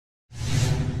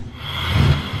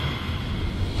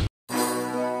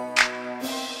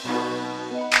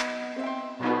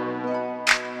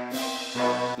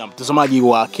Mtazamaji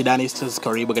wa Kidani Stars,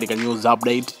 karibu katika news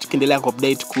update. Tukiendelea ku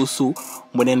update kuhusu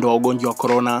mwenendo wa ugonjwa wa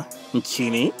corona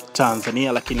nchini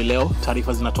Tanzania, lakini leo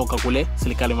taarifa zinatoka kule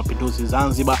serikali ya mapinduzi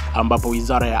Zanzibar, ambapo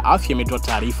Wizara ya Afya imetoa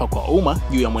taarifa kwa umma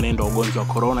juu ya mwenendo wa ugonjwa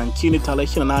wa corona nchini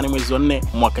tarehe 28 mwezi wa 4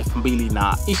 mwaka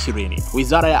 2020.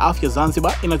 Wizara ya Afya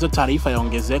Zanzibar inatoa taarifa ya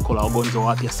ongezeko la wagonjwa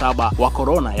wapya 7 wa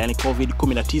corona, yani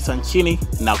COVID-19 nchini,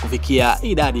 na kufikia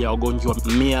idadi ya wagonjwa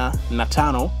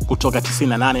 105 kutoka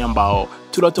 98 ambao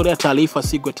tunatolea taarifa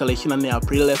siku ya tarehe 24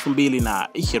 Aprili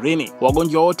 2020.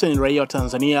 Wagonjwa wote ni raia wa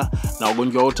Tanzania na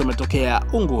wagonjwa wote wametokea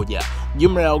Unguja.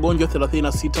 Jumla ya wagonjwa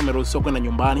 36 wameruhusiwa kwenda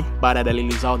nyumbani baada ya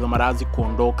dalili zao za maradhi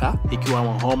kuondoka,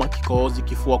 ikiwemo homa, kikohozi,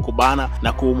 kifua kubana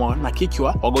na kuumwa na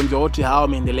kichwa. Wagonjwa wote hawa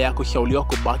wameendelea kushauriwa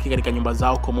kubaki katika nyumba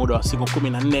zao kwa muda wa siku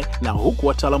 14, na huku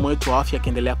wataalamu wetu wa afya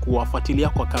kiendelea kuwafuatilia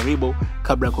kwa karibu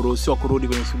kabla ya kuruhusiwa kurudi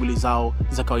kwenye shughuli zao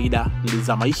za kawaida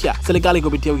za maisha. Serikali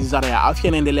kupitia Wizara ya Afya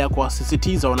inaendelea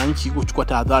kuwasisitiza wananchi kuchukua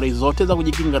tahadhari zote za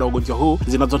kujikinga na ugonjwa huu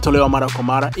zinazotolewa mara kwa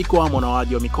mara, ikiwemo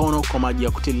unawaji wa mikono kwa maji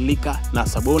ya kutiririka na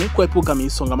sabuni, kuepuka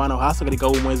misongamano hasa katika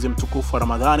huu mwezi mtukufu wa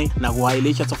Ramadhani, na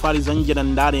kuhailisha safari za nje na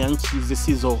ndani ya nchi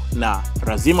zisizo na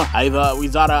lazima. Aidha,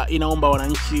 wizara inaomba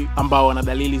wananchi ambao wana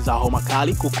dalili za homa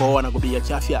kali, kukohoa na kupiga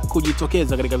chafya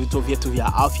kujitokeza katika vituo vyetu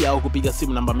vya afya au kupiga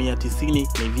simu namba 190.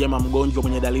 Ni vyema mgonjwa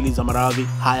mwenye dalili za maradhi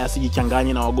haya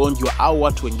asijichanganye na wagonjwa au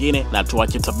watu wengine, na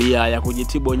tuache tabia ya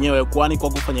kujitibu wenyewe, kwani kwa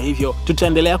kufanya hivyo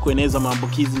tutaendelea kueneza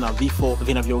maambukizi na vifo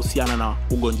vinavyohusiana na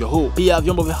ugonjwa huu. Pia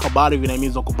vyombo vya habari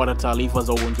vinahimizwa kupata taarifa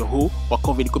za ugonjwa huu wa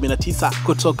COVID-19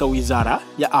 kutoka Wizara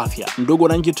ya Afya. Ndugu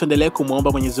wananchi, tuendelee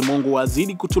kumwomba Mwenyezi Mungu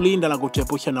azidi kutulinda na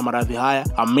kutuepusha na maradhi haya.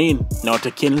 Amin. Na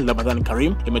watakeni Ramadhani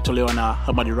Karim. Imetolewa na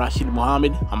Hamad Rashid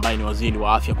ambaye ni Waziri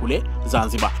wa Afya kule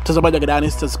Zanzibar. Mtazamaji wa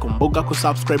Kidani Stars, kumbuka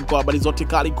kusubscribe kwa habari zote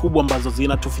kali kubwa ambazo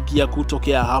zinatufikia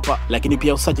kutokea hapa, lakini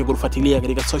pia usache kufuatilia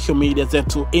katika social media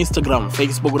zetu Instagram,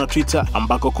 Facebook na Twitter,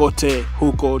 ambako kote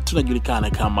huko tunajulikana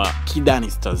kama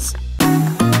Kidani Stars.